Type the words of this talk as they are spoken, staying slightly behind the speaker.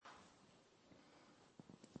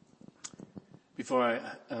Before I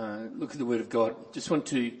look at the Word of God, just want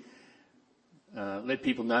to let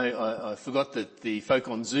people know I forgot that the folk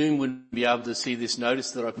on Zoom wouldn't be able to see this notice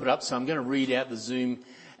that I put up, so I'm going to read out the Zoom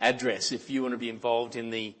address if you want to be involved in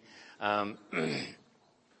the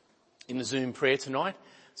Zoom prayer tonight.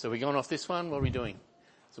 So we're going off this one. What are we doing?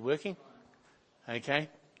 Is it working? Okay.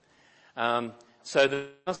 So the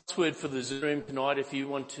password for the Zoom tonight, if you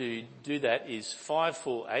want to do that, is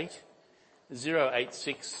 548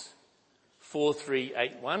 086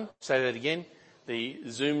 4381. Say that again. The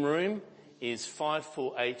Zoom room is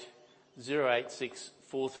 548 086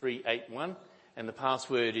 4381 and the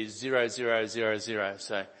password is 0000.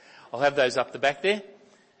 So I'll have those up the back there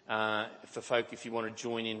for folk if you want to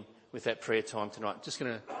join in with that prayer time tonight. Just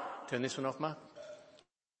going to turn this one off, Mark.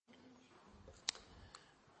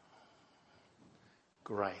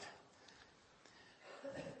 Great.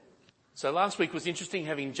 So last week was interesting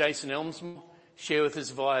having Jason Elmsmore share with us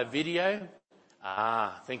via video.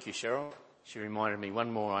 Thank you, Cheryl. She reminded me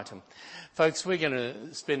one more item. Folks, we're going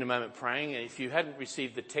to spend a moment praying. If you hadn't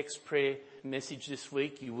received the text prayer message this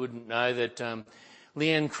week, you wouldn't know that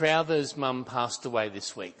Leanne Crowther's mum passed away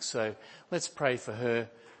this week. So let's pray for her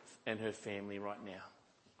and her family right now.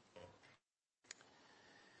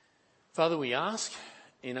 Father, we ask,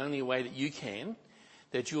 in only a way that you can,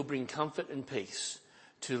 that you'll bring comfort and peace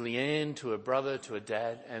to Leanne, to her brother, to her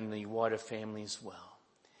dad, and the wider family as well.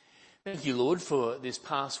 Thank you, Lord, for this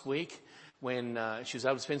past week when she was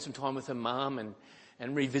able to spend some time with her mum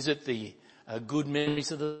and revisit the good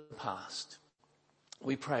memories of the past.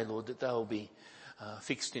 We pray, Lord, that they'll be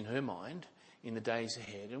fixed in her mind in the days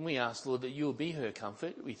ahead. And we ask, Lord, that you'll be her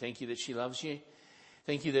comfort. We thank you that she loves you.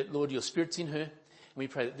 Thank you that, Lord, your Spirit's in her. And we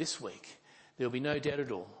pray that this week there'll be no doubt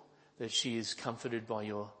at all that she is comforted by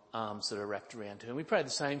your arms that are wrapped around her. And we pray the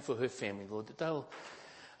same for her family, Lord, that they'll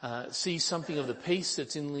see something of the peace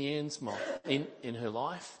that's in Leanne's mind, in her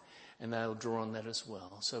life, and they'll draw on that as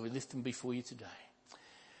well. So we lift them before you today.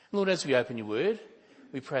 Lord, as we open your word,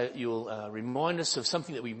 we pray that you'll remind us of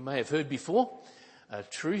something that we may have heard before, a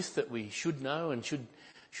truth that we should know and should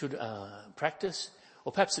practice,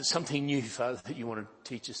 or perhaps it's something new, Father, that you want to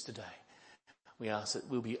teach us today. We ask that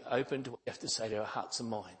we'll be open to what you have to say to our hearts and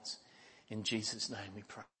minds. In Jesus' name we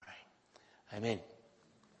pray. Amen.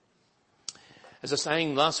 As I was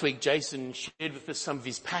saying last week, Jason shared with us some of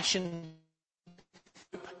his passion,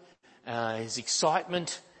 his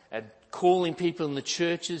excitement at calling people in the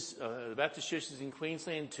churches, the Baptist churches in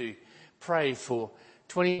Queensland, to pray for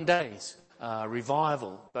 20 days,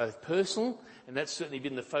 revival, both personal, and that's certainly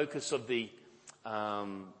been the focus of the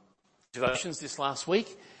devotions this last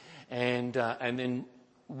week, and then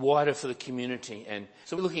wider for the community. And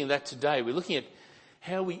so we're looking at that today. We're looking at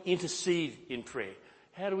how we intercede in prayer.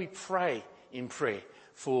 How do we pray in prayer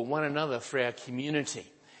for one another, for our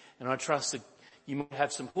community? And I trust that you might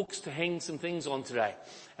have some hooks to hang some things on today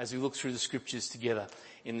as we look through the scriptures together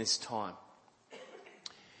in this time.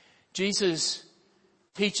 Jesus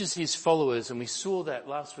teaches his followers, and we saw that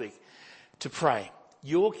last week, to pray,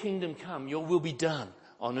 your kingdom come, your will be done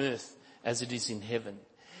on earth as it is in heaven.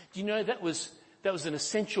 Do you know that was an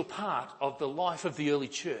essential part of the life of the early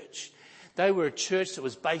church? They were a church that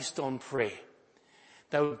was based on prayer.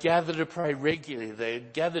 They would gather to pray regularly. They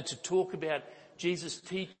would gather to talk about Jesus'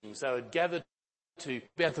 teachings. They would gather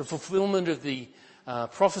about the fulfillment of the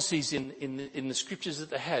prophecies in the scriptures that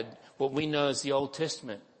they had, what we know as the Old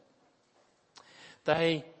Testament.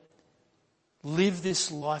 They lived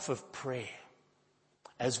this life of prayer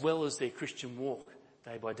as well as their Christian walk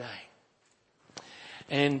day by day.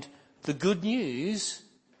 And the good news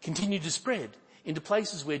continued to spread into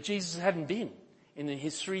places where Jesus hadn't been in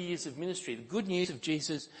his 3 years of ministry. The good news of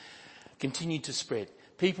Jesus continued to spread.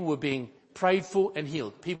 People were being prayed for and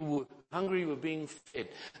healed. People were hungry, were being fed.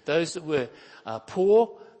 Those that were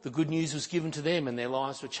poor, the good news was given to them and their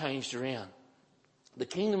lives were changed around. The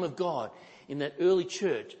kingdom of God in that early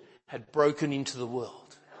church had broken into the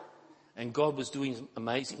world, and God was doing some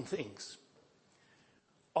amazing things.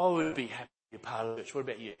 I would be happy to be a part of the church. What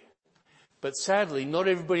about you? But sadly, not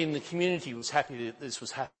everybody in the community was happy that this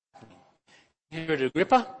was happening. Herod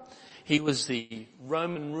Agrippa, he was the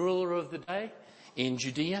Roman ruler of the day in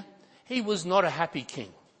Judea. He was not a happy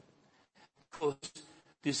king, because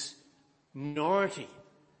this minority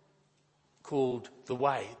called the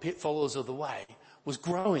Way, followers of the Way, was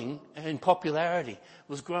growing in popularity,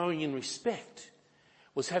 was growing in respect,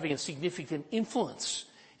 was having a significant influence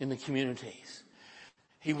in the communities.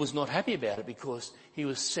 He was not happy about it because he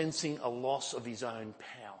was sensing a loss of his own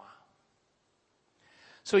power.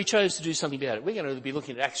 So he chose to do something about it. We're going to be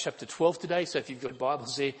looking at Acts chapter 12 today, so if you've got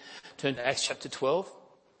Bibles there, turn to Acts chapter 12.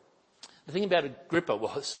 The thing about Agrippa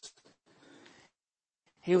was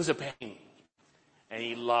He was a king, and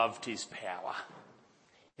he loved his power.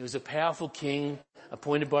 He was a powerful king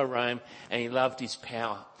appointed by Rome, and he loved his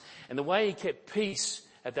power. And the way he kept peace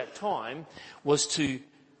at that time was to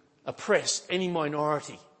oppress any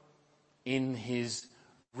minority in his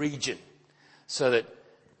region, so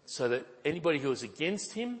that anybody who was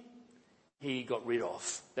against him, he got rid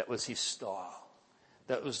of. That was his style.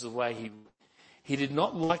 That was the way he did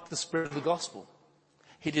not like the spread of the gospel.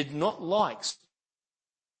 He did not like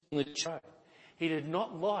the church. He did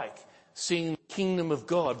not like seeing the kingdom of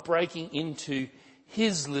God breaking into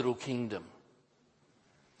his little kingdom.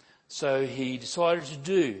 So he decided to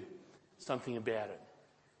do something about it.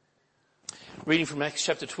 Reading from Acts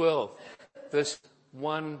chapter 12, verse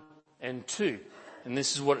 1 and 2. And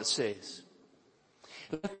this is what it says.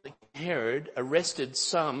 Herod arrested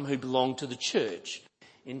some who belonged to the church,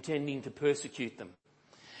 intending to persecute them.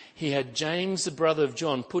 He had James, the brother of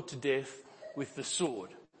John, put to death with the sword.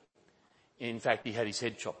 In fact, he had his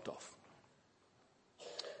head chopped off.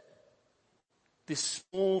 This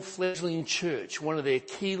small fledgling church, one of their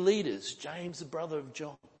key leaders, James, the brother of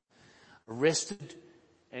John, arrested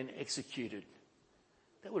and executed.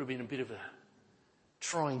 That would have been a bit of a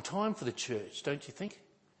trying time for the church, don't you think?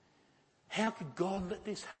 How could God let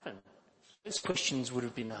this happen? Those questions would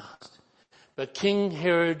have been asked. But King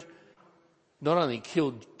Herod not only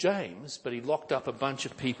killed James, but he locked up a bunch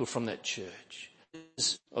of people from that church.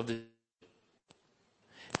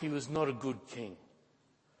 He was not a good king.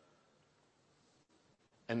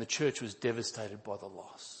 And the church was devastated by the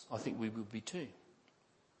loss. I think we would be too.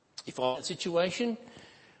 If I was in that situation,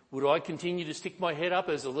 would I continue to stick my head up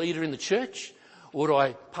as a leader in the church, or would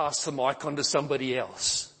I pass the mic on to somebody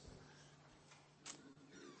else?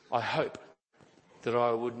 I hope that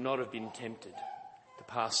I would not have been tempted to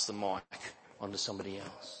pass the mic on to somebody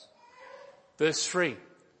else. Verse 3.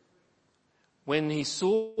 When he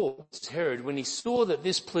saw that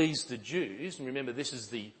this pleased the Jews, and remember this is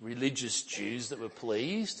the religious Jews that were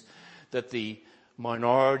pleased, that the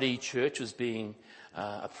minority church was being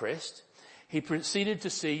oppressed, he proceeded to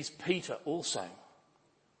seize Peter also.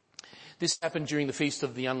 This happened during the Feast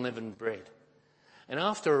of the Unleavened Bread. And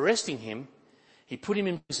after arresting him, he put him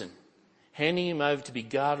in prison, handing him over to be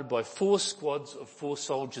guarded by 4 squads of 4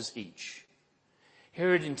 soldiers each.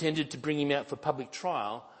 Herod intended to bring him out for public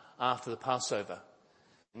trial after the Passover.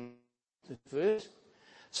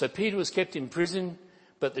 So Peter was kept in prison,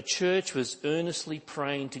 but the church was earnestly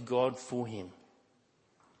praying to God for him.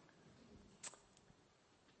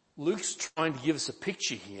 Luke's trying to give us a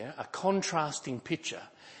picture here, a contrasting picture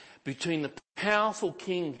between the powerful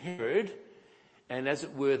King Herod and, as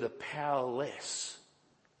it were, the powerless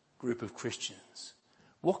group of Christians.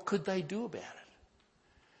 What could they do about it?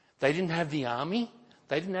 They didn't have the army.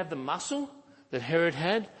 They didn't have the muscle that Herod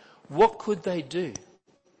had. What could they do?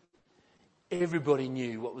 Everybody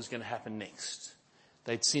knew what was going to happen next.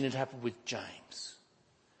 They'd seen it happen with James.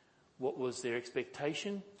 What was their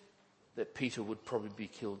expectation? That Peter would probably be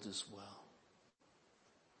killed as well.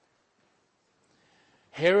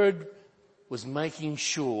 Herod was making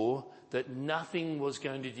sure that nothing was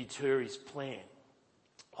going to deter his plan.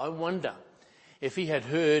 I wonder if he had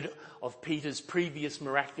heard of Peter's previous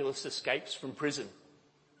miraculous escapes from prison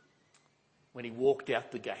when he walked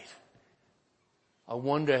out the gate. I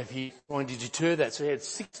wonder if he was trying to deter that. So he had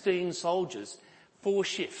 16 soldiers, 4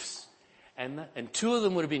 shifts, and 2 of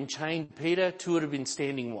them would have been chained to Peter, 2 would have been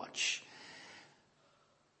standing watch.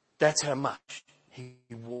 That's how much he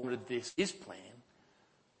wanted his plan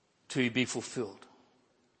to be fulfilled.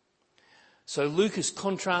 So Luke is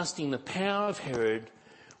contrasting the power of Herod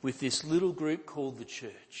with this little group called the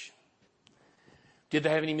church. Did they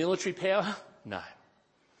have any military power? No.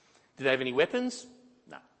 Did they have any weapons?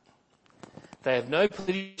 No. They have no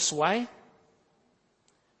political sway.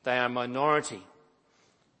 They are a minority.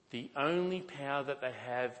 The only power that they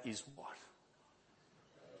have is what?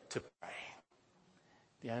 To pray.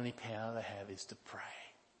 The only power they have is to pray.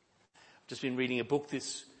 I've just been reading a book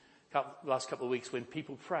last couple of weeks, When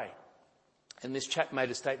People Pray. And this chap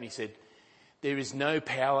made a statement. He said, there is no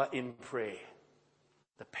power in prayer.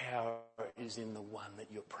 The power is in the one that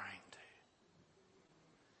you're praying to.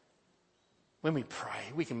 When we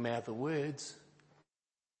pray, we can mouth the words,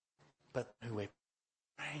 but who we're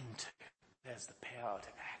praying to has the power to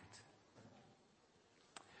act.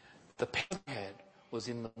 The power they had was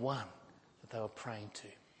in the one that they were praying to,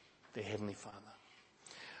 their Heavenly Father.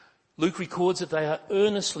 Luke records that they are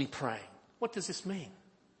earnestly praying. What does this mean?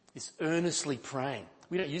 It's earnestly praying.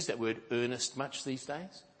 We don't use that word earnest much these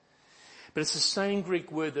days. But it's the same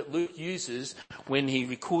Greek word that Luke uses when he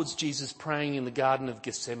records Jesus praying in the Garden of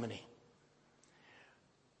Gethsemane.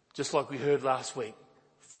 Just like we heard last week,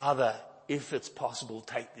 Father, if it's possible,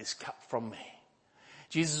 take this cup from me.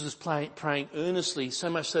 Jesus was praying earnestly, so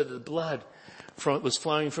much so that the blood was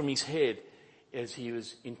flowing from his head as he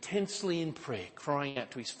was intensely in prayer, crying out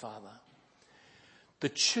to his Father. The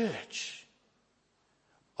church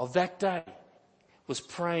of that day was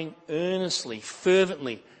praying earnestly,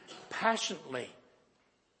 fervently, passionately,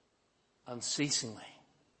 unceasingly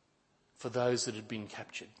for those that had been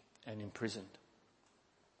captured and imprisoned.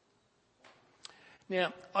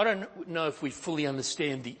 Now, I don't know if we fully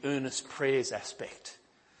understand the earnest prayers aspect.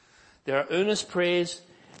 There are earnest prayers,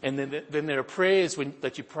 and then there are prayers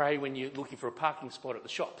that you pray when you're looking for a parking spot at the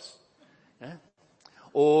shops. Yeah?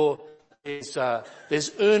 Or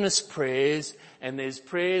there's earnest prayers, and there's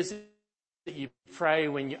prayers that you pray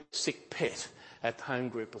when you're a sick pet at the home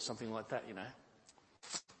group or something like that, you know.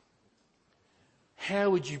 How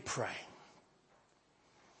would you pray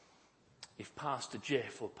if Pastor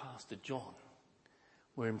Jeff or Pastor John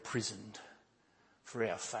were imprisoned for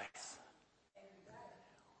our faith?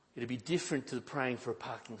 It'd be different to praying for a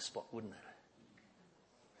parking spot, wouldn't it?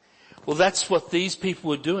 Well, that's what these people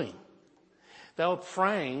were doing. They were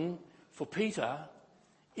praying for Peter,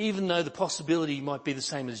 even though the possibility might be the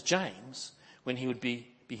same as James when he would be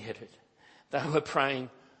beheaded. They were praying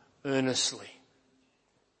earnestly,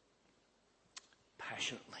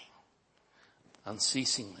 passionately,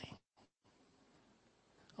 unceasingly.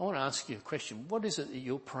 I want to ask you a question. What is it that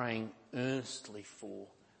you're praying earnestly for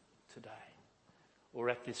today or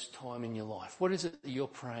at this time in your life? What is it that you're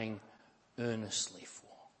praying earnestly for?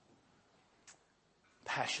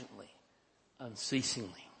 Passionately,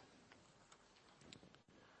 unceasingly.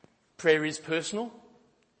 Prayer is personal.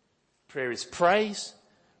 Prayer is praise.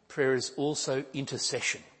 Prayer is also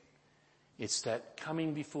intercession. It's that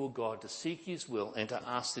coming before God to seek his will and to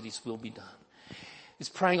ask that his will be done. It's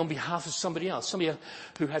praying on behalf of somebody else, somebody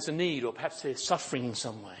who has a need or perhaps they're suffering in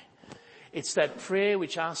some way. It's that prayer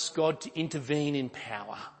which asks God to intervene in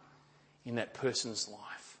power in that person's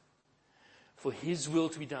life. For his will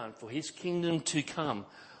to be done, for his kingdom to come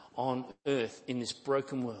on earth in this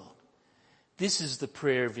broken world. This is the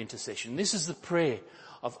prayer of intercession. This is the prayer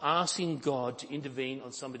of asking God to intervene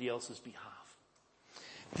on somebody else's behalf.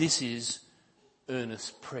 This is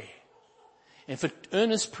earnest prayer. And for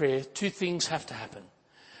earnest prayer, two things have to happen.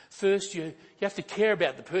 First, you have to care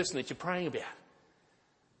about the person that you're praying about.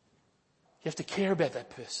 You have to care about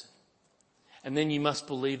that person. And then you must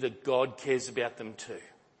believe that God cares about them too.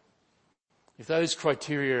 If those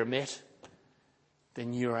criteria are met,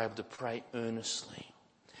 then you're able to pray earnestly.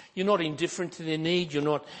 You're not indifferent to their need. You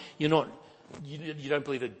don't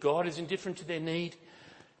believe that God is indifferent to their need.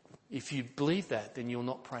 If you believe that, then you'll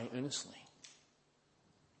not pray earnestly.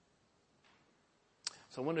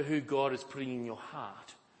 So I wonder who God is putting in your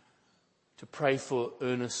heart to pray for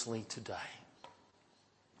earnestly today.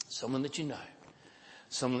 Someone that you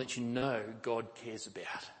know God cares about.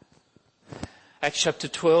 Acts chapter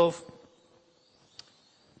 12,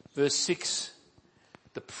 verse 6,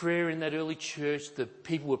 the prayer in that early church, the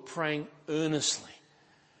people were praying earnestly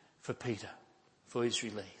for Peter, for his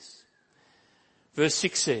release. Verse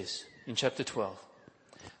 6 says in chapter 12,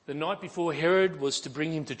 the night before Herod was to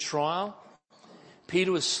bring him to trial,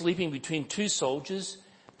 Peter was sleeping between two soldiers,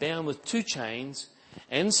 bound with two chains,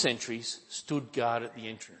 and sentries stood guard at the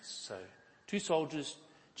entrance. So 2 soldiers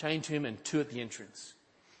chained to him and 2 at the entrance.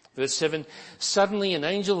 Verse 7, suddenly an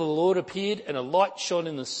angel of the Lord appeared and a light shone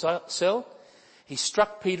in the cell. He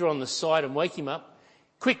struck Peter on the side and woke him up.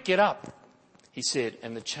 Quick, get up, he said,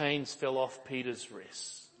 and the chains fell off Peter's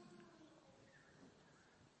wrists.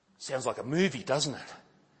 Sounds like a movie, doesn't it?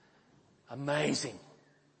 Amazing.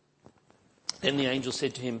 Then the angel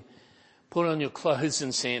said to him, put on your clothes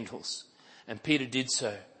and sandals. And Peter did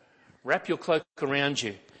so. Wrap your cloak around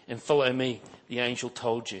you and follow me, the angel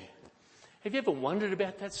told you. Have you ever wondered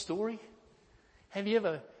about that story? Have you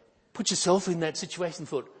ever put yourself in that situation and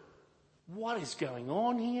thought, what is going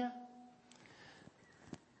on here?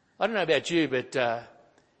 I don't know about you, but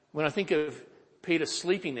when I think of Peter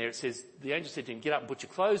sleeping there, it says, the angel said to him, get up and put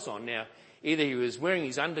your clothes on. Now, either he was wearing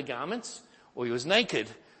his undergarments or he was naked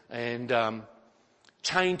and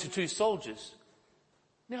chained to 2 soldiers.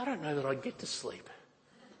 Now, I don't know that I'd get to sleep.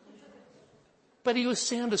 But he was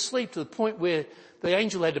sound asleep to the point where the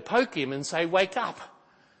angel had to poke him and say, wake up.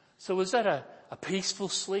 So was that a peaceful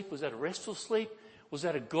sleep? Was that a restful sleep? Was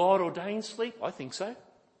that a God-ordained sleep? I think so.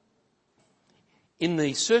 In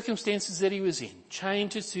the circumstances that he was in,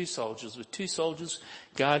 chained to 2 soldiers, with 2 soldiers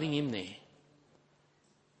guarding him there,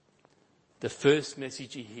 the first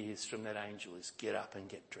message he hears from that angel is get up and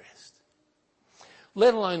get dressed.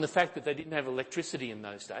 Let alone the fact that they didn't have electricity in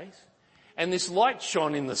those days. And this light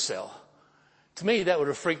shone in the cell. To me, that would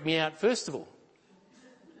have freaked me out first of all.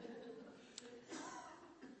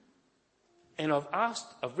 And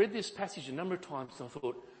I've read this passage a number of times and I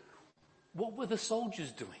thought, what were the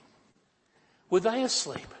soldiers doing? Were they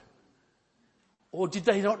asleep? Or did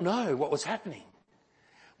they not know what was happening?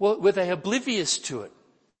 Well, were they oblivious to it?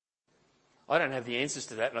 I don't have the answers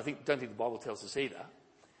to that, and don't think the Bible tells us either.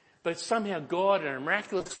 But somehow God, in a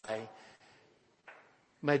miraculous way,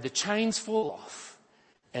 made the chains fall off,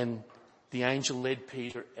 and the angel led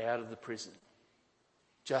Peter out of the prison.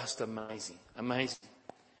 Just amazing, amazing.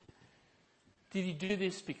 Did he do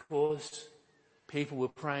this because people were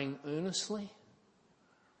praying earnestly?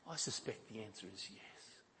 I suspect the answer is yes.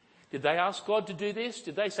 Did they ask God to do this?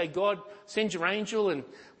 Did they say, God, send your angel and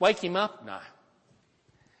wake him up? No.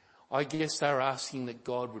 I guess they were asking that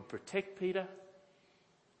God would protect Peter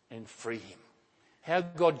and free him. How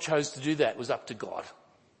God chose to do that was up to God.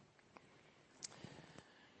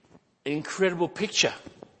 An incredible picture.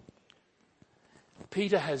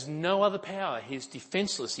 Peter has no other power. He's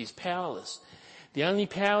defenseless. He's powerless. The only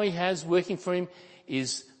power he has working for him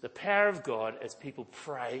is the power of God as people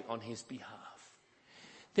pray on his behalf.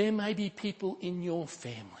 There may be people in your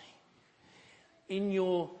family, in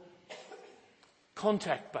your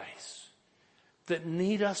contact base, that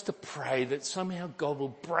need us to pray that somehow God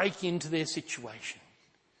will break into their situation.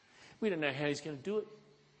 We don't know how he's going to do it.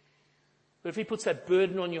 But if he puts that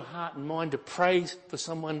burden on your heart and mind to pray for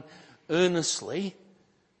someone earnestly,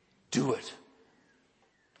 do it.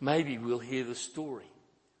 Maybe we'll hear the story.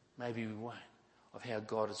 Maybe we won't, of how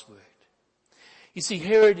God has worked. You see,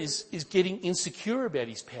 Herod is getting insecure about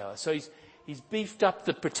his power. So he's beefed up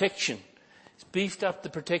the protection. He's beefed up the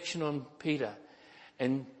protection on Peter.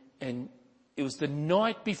 And it was the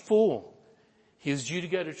night before he was due to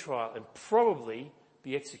go to trial and probably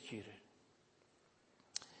be executed.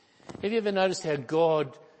 Have you ever noticed how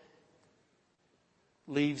God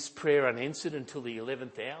leaves prayer unanswered until the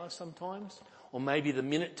 11th hour sometimes? Or maybe the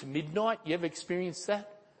minute to midnight? You ever experienced that?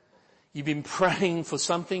 You've been praying for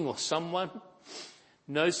something or someone,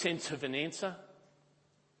 no sense of an answer.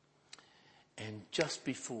 And just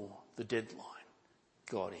before the deadline,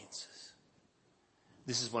 God answers.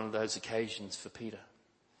 This is one of those occasions for Peter.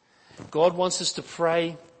 God wants us to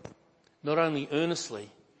pray not only earnestly,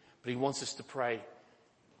 but he wants us to pray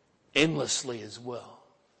endlessly as well.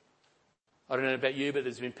 I don't know about you, but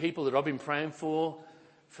there's been people that I've been praying for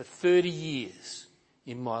 30 years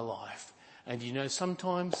in my life. And you know,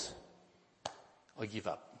 sometimes I give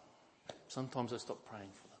up. Sometimes I stop praying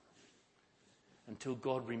for them until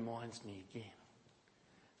God reminds me again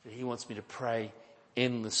that he wants me to pray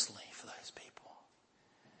endlessly for those people.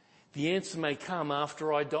 The answer may come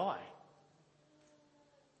after I die.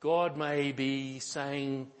 God may be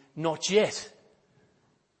saying, not yet.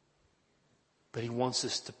 But he wants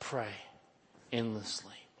us to pray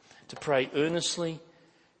endlessly, to pray earnestly,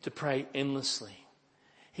 to pray endlessly.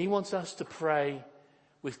 He wants us to pray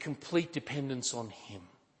with complete dependence on him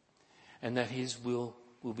and that his will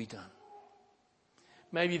be done.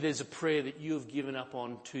 Maybe there's a prayer that you have given up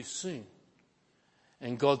on too soon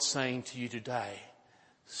and God's saying to you today,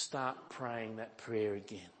 start praying that prayer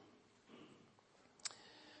again.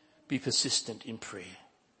 Be persistent in prayer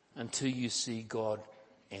until you see God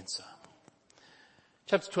answer.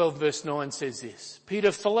 Chapter 12 verse 9 says this,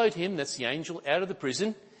 Peter followed him, that's the angel, out of the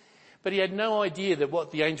prison, but he had no idea that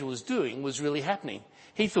what the angel was doing was really happening.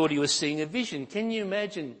 He thought he was seeing a vision. Can you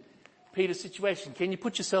imagine Peter's situation? Can you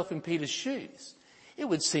put yourself in Peter's shoes? It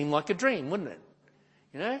would seem like a dream, wouldn't it?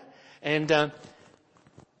 You know? And an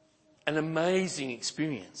amazing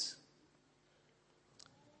experience.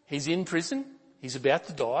 He's in prison. He's about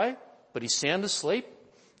to die, but he's sound asleep.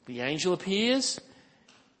 The angel appears.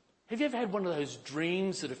 Have you ever had one of those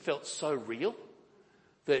dreams that have felt so real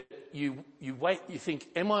that you wake, you think,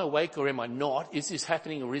 am I awake or am I not? Is this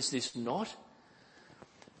happening or is this not?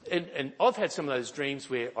 And I've had some of those dreams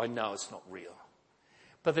where I know it's not real.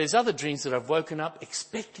 But there's other dreams that I've woken up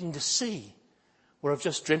expecting to see, where I've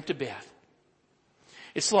just dreamt about.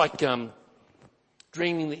 It's like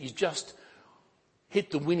dreaming that you just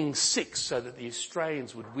hit the winning six so that the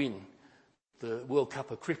Australians would win the World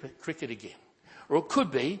Cup of cricket again. Or it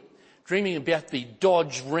could be dreaming about the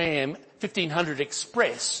Dodge Ram 1500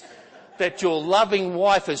 Express that your loving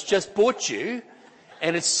wife has just bought you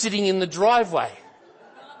and it's sitting in the driveway.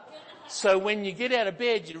 So when you get out of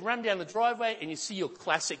bed, you run down the driveway and you see your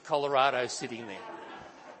classic Colorado sitting there.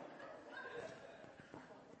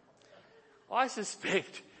 I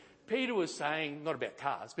suspect Peter was saying, not about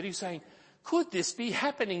cars, but he was saying, could this be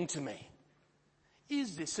happening to me?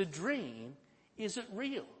 Is this a dream? Is it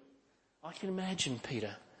real? I can imagine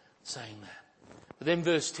Peter saying that. But then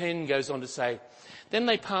verse 10 goes on to say, then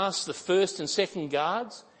they passed the first and second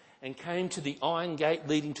guards and came to the iron gate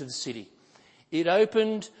leading to the city. It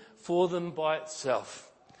opened for them by itself,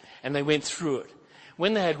 and they went through it.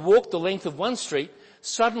 When they had walked the length of one street,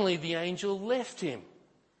 suddenly the angel left him.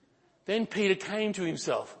 Then Peter came to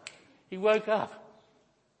himself. He woke up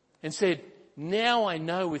and said, now I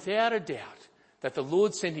know without a doubt that the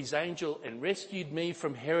Lord sent his angel and rescued me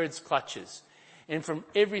from Herod's clutches and from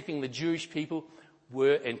everything the Jewish people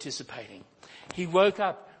were anticipating. He woke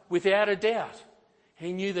up without a doubt.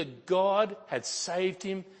 He knew that God had saved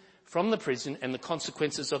him from the prison and the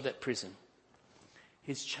consequences of that prison.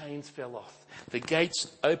 His chains fell off. The gates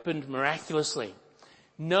opened miraculously.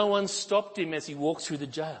 No one stopped him as he walked through the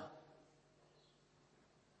jail.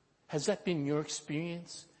 Has that been your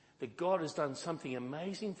experience? That God has done something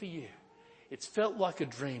amazing for you? It's felt like a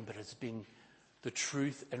dream, but it's been the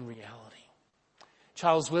truth and reality.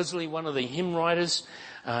 Charles Wesley, one of the hymn writers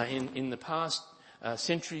in the past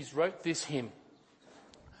centuries, wrote this hymn.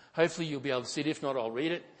 Hopefully you'll be able to see it. If not, I'll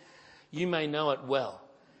read it. You may know it well.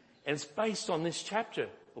 And it's based on this chapter,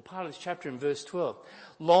 or part of this chapter in verse 12.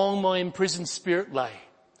 Long my imprisoned spirit lay,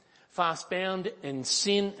 fast bound in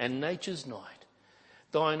sin and nature's night.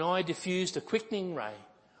 Thine eye diffused a quickening ray.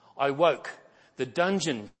 I woke, the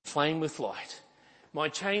dungeon flamed with light. My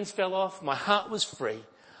chains fell off, my heart was free.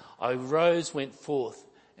 I rose, went forth,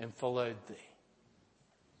 and followed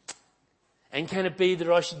thee. And can it be that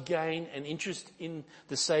I should gain an interest in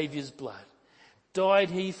the Saviour's blood?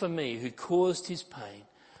 Died he for me who caused his pain,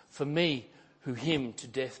 for me who him to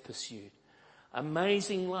death pursued.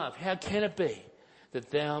 Amazing love, how can it be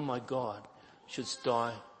that thou, my God, shouldst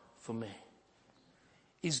die for me?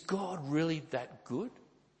 Is God really that good?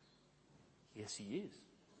 Yes, he is.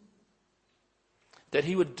 That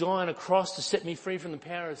he would die on a cross to set me free from the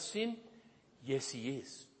power of sin? Yes, he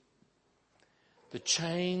is. The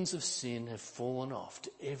chains of sin have fallen off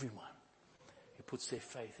to everyone who puts their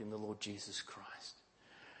faith in the Lord Jesus Christ.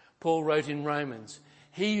 Paul wrote in Romans,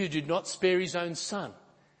 he who did not spare his own son,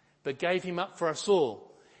 but gave him up for us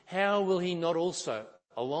all, how will he not also,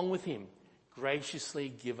 along with him, graciously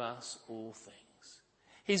give us all things?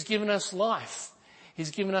 He's given us life.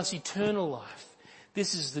 He's given us eternal life.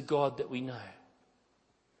 This is the God that we know.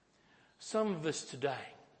 Some of us today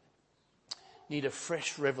need a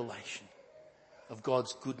fresh revelation of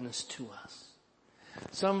God's goodness to us.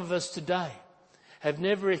 Some of us today have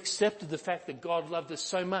never accepted the fact that God loved us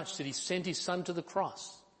so much that he sent his son to the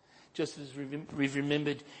cross, just as we've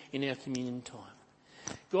remembered in our communion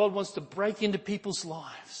time. God wants to break into people's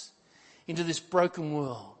lives, into this broken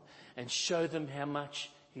world, and show them how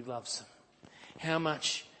much he loves them, how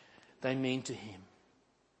much they mean to him.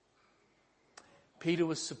 Peter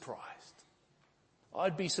was surprised.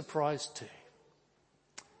 I'd be surprised too.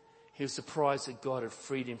 He was surprised that God had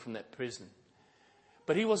freed him from that prison.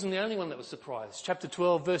 But he wasn't the only one that was surprised. Chapter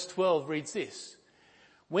 12, verse 12 reads this.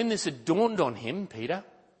 When this had dawned on him, Peter,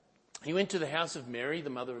 he went to the house of Mary, the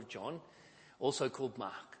mother of John, also called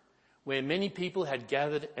Mark, where many people had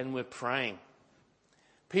gathered and were praying.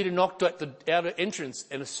 Peter knocked at the outer entrance,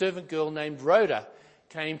 and a servant girl named Rhoda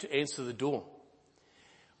came to answer the door.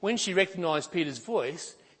 When she recognized Peter's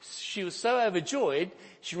voice, she was so overjoyed,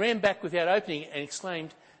 she ran back without opening and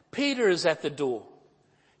exclaimed, Peter is at the door.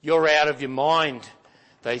 You're out of your mind,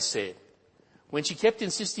 they said. When she kept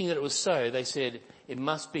insisting that it was so, they said, it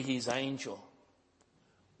must be his angel.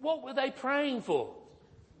 What were they praying for?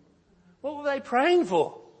 What were they praying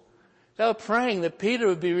for? They were praying that Peter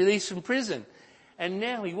would be released from prison. And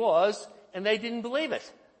now he was, and they didn't believe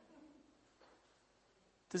it.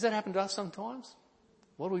 Does that happen to us sometimes?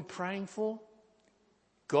 What are we praying for?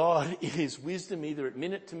 God, in his wisdom, either at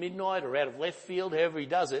minute to midnight or out of left field, however he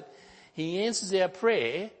does it, he answers our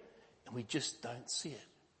prayer, and we just don't see it.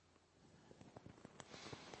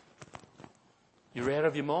 You're out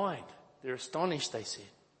of your mind. They're astonished, they said.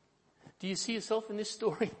 Do you see yourself in this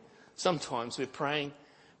story? Sometimes we're praying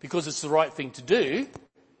because it's the right thing to do,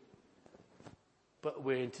 but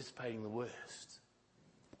we're anticipating the worst.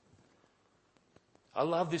 I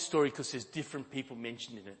love this story because there's different people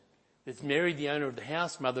mentioned in it. There's Mary, the owner of the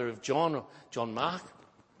house, mother of John, or John Mark.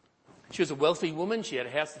 She was a wealthy woman. She had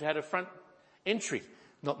a house that had a front entry.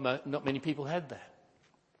 Not many people had that.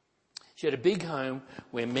 She had a big home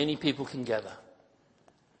where many people can gather.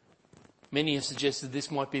 Many have suggested this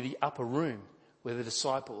might be the upper room where the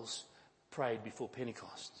disciples prayed before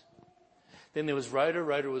Pentecost. Then there was Rhoda.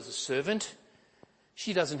 Rhoda was a servant.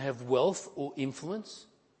 She doesn't have wealth or influence.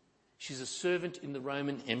 She's a servant in the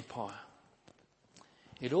Roman Empire.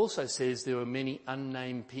 It also says there were many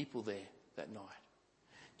unnamed people there that night.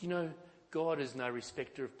 Do you know, God is no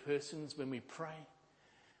respecter of persons when we pray.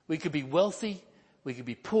 We could be wealthy, we could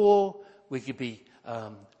be poor, we could be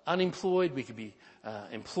unemployed, we could be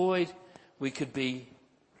employed, we could be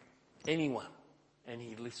anyone. And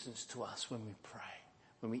he listens to us when we pray,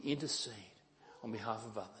 when we intercede on behalf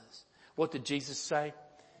of others. What did Jesus say?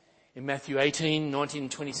 In Matthew 18:19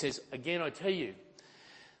 and 20 says, "Again I tell you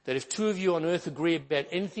that if two of you on earth agree about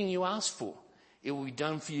anything you ask for, it will be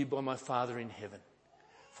done for you by my Father in heaven.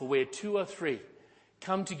 For where two or three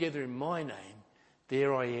come together in my name,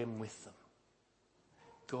 there I am with them."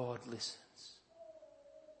 God listens.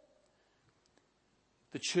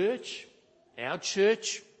 The church, our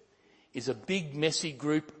church, is a big messy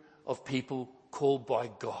group of people called by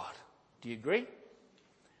God. Do you agree?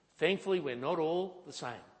 Thankfully, we're not all the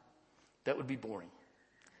same. That would be boring.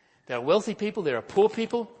 There are wealthy people, there are poor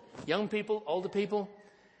people, young people, older people,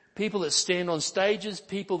 people that stand on stages,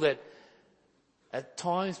 people that at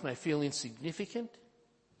times may feel insignificant,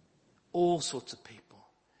 all sorts of people.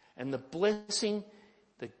 And the blessing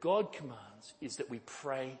that God commands is that we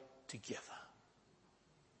pray together.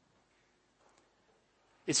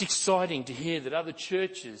 It's exciting to hear that other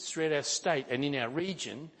churches throughout our state and in our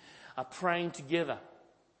region are praying together,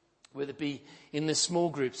 whether it be in their small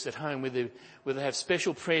groups at home, whether they have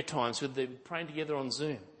special prayer times, whether they're praying together on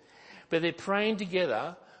Zoom. But they're praying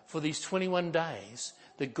together for these 21 days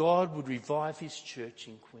that God would revive his church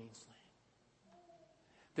in Queensland.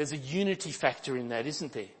 There's a unity factor in that,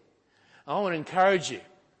 isn't there? I want to encourage you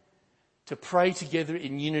to pray together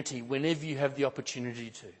in unity whenever you have the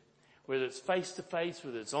opportunity to. Whether it's face-to-face,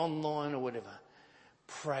 whether it's online or whatever,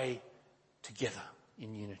 pray together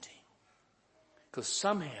in unity. Because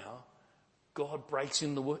somehow God breaks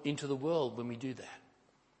into the world when we do that.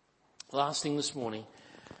 Last thing this morning,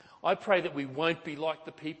 I pray that we won't be like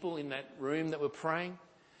the people in that room that were praying.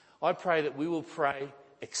 I pray that we will pray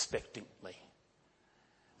expectantly.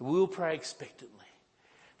 We will pray expectantly.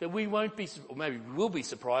 That we won't be, or maybe we will be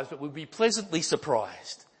surprised, but we'll be pleasantly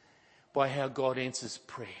surprised by how God answers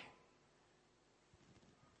prayer.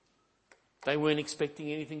 They weren't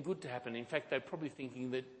expecting anything good to happen. In fact, they're probably thinking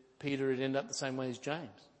that Peter would end up the same way as James.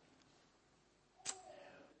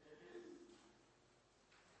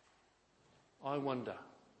 I wonder,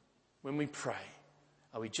 when we pray,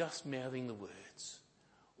 are we just mouthing the words?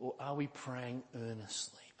 Or are we praying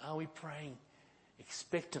earnestly? Are we praying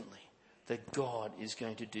expectantly that God is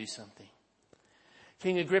going to do something?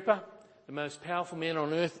 King Agrippa, the most powerful man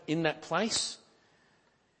on earth in that place,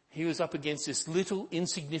 he was up against this little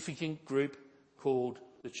insignificant group called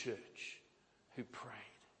the church who prayed.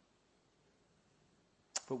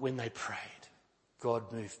 But when they prayed,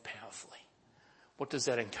 God moved powerfully. What does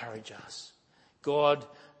that encourage us? God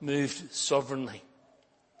moved sovereignly.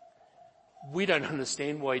 We don't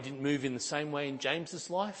understand why he didn't move in the same way in James's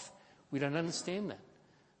life. We don't understand that.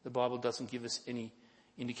 The Bible doesn't give us any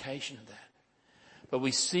indication of that. But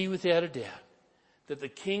we see without a doubt that the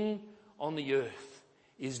King on the earth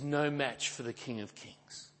is no match for the King of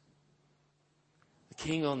Kings. The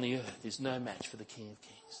King on the earth is no match for the King of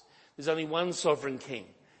Kings. There's only one sovereign King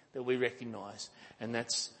that we recognise, and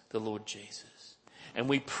that's the Lord Jesus. And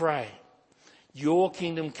we pray, your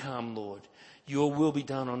kingdom come, Lord. Your will be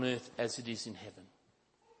done on earth as it is in heaven.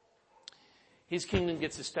 His kingdom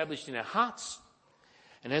gets established in our hearts,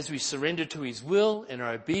 and as we surrender to his will and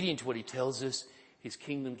are obedient to what he tells us, his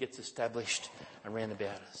kingdom gets established around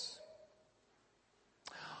about us.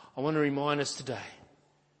 I want to remind us today,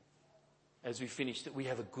 as we finish, that we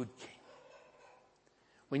have a good King.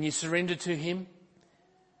 When you surrender to him,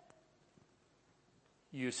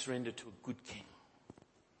 you surrender to a good King.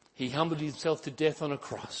 He humbled himself to death on a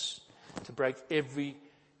cross to break every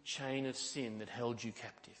chain of sin that held you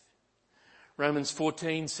captive. Romans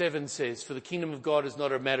 14:7 says, "For the kingdom of God is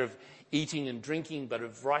not a matter of eating and drinking, but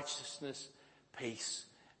of righteousness, peace,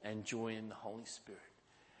 and joy in the Holy Spirit."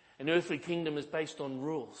 An earthly kingdom is based on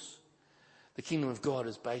rules. The kingdom of God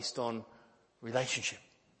is based on relationship,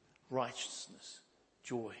 righteousness,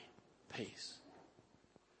 joy, peace.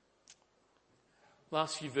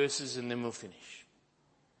 Last few verses and then we'll finish.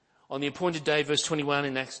 On the appointed day, verse 21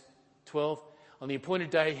 in Acts 12, on the appointed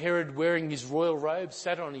day, Herod, wearing his royal robe,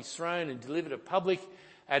 sat on his throne and delivered a public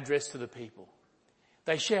address to the people.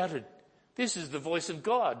 They shouted, "This is the voice of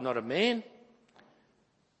God, not a man."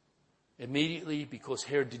 Immediately, because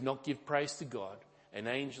Herod did not give praise to God, an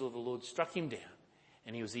angel of the Lord struck him down,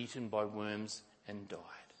 and he was eaten by worms and died.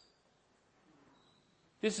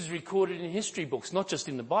 This is recorded in history books, not just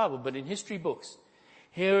in the Bible, but in history books.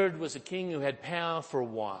 Herod was a king who had power for a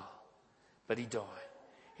while, but he died.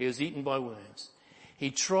 He was eaten by worms.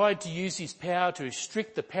 He tried to use his power to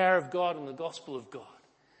restrict the power of God and the gospel of God.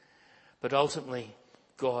 But ultimately,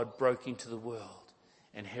 God broke into the world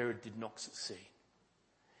and Herod did not succeed.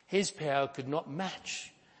 His power could not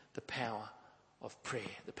match the power of prayer,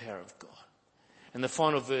 the power of God. And the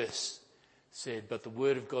final verse said, but the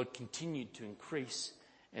word of God continued to increase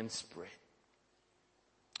and spread.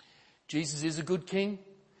 Jesus is a good king.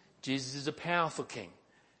 Jesus is a powerful king.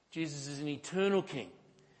 Jesus is an eternal king.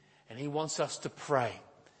 And he wants us to pray.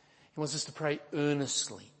 He wants us to pray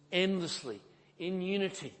earnestly, endlessly, in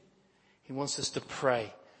unity. He wants us to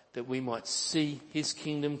pray that we might see his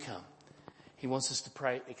kingdom come. He wants us to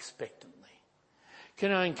pray expectantly.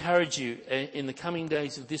 Can I encourage you in the coming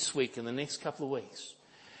days of this week and the next couple of weeks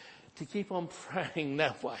to keep on praying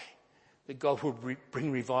that way, that God will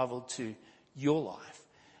bring revival to your life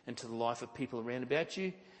and to the life of people around about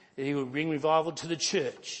you, that he will bring revival to the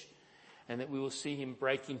church, and that we will see him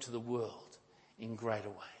break into the world in greater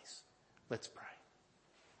ways. Let's pray.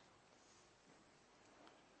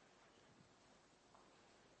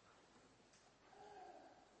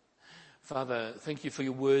 Father, thank you for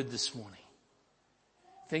your word this morning.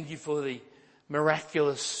 Thank you for the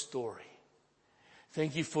miraculous story.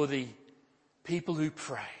 Thank you for the people who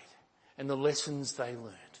prayed and the lessons they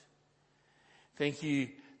learned. Thank you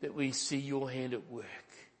that we see your hand at work.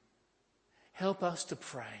 Help us to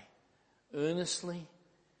pray earnestly,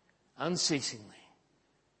 unceasingly,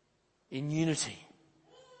 in unity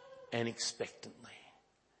and expectantly.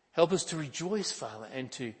 Help us to rejoice, Father, and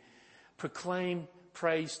to proclaim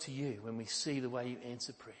praise to you when we see the way you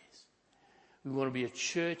answer prayers. We want to be a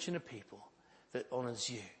church and a people that honours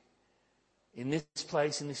you. In this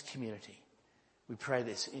place, in this community, we pray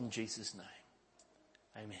this in Jesus' name.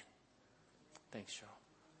 Amen. Thanks, Cheryl.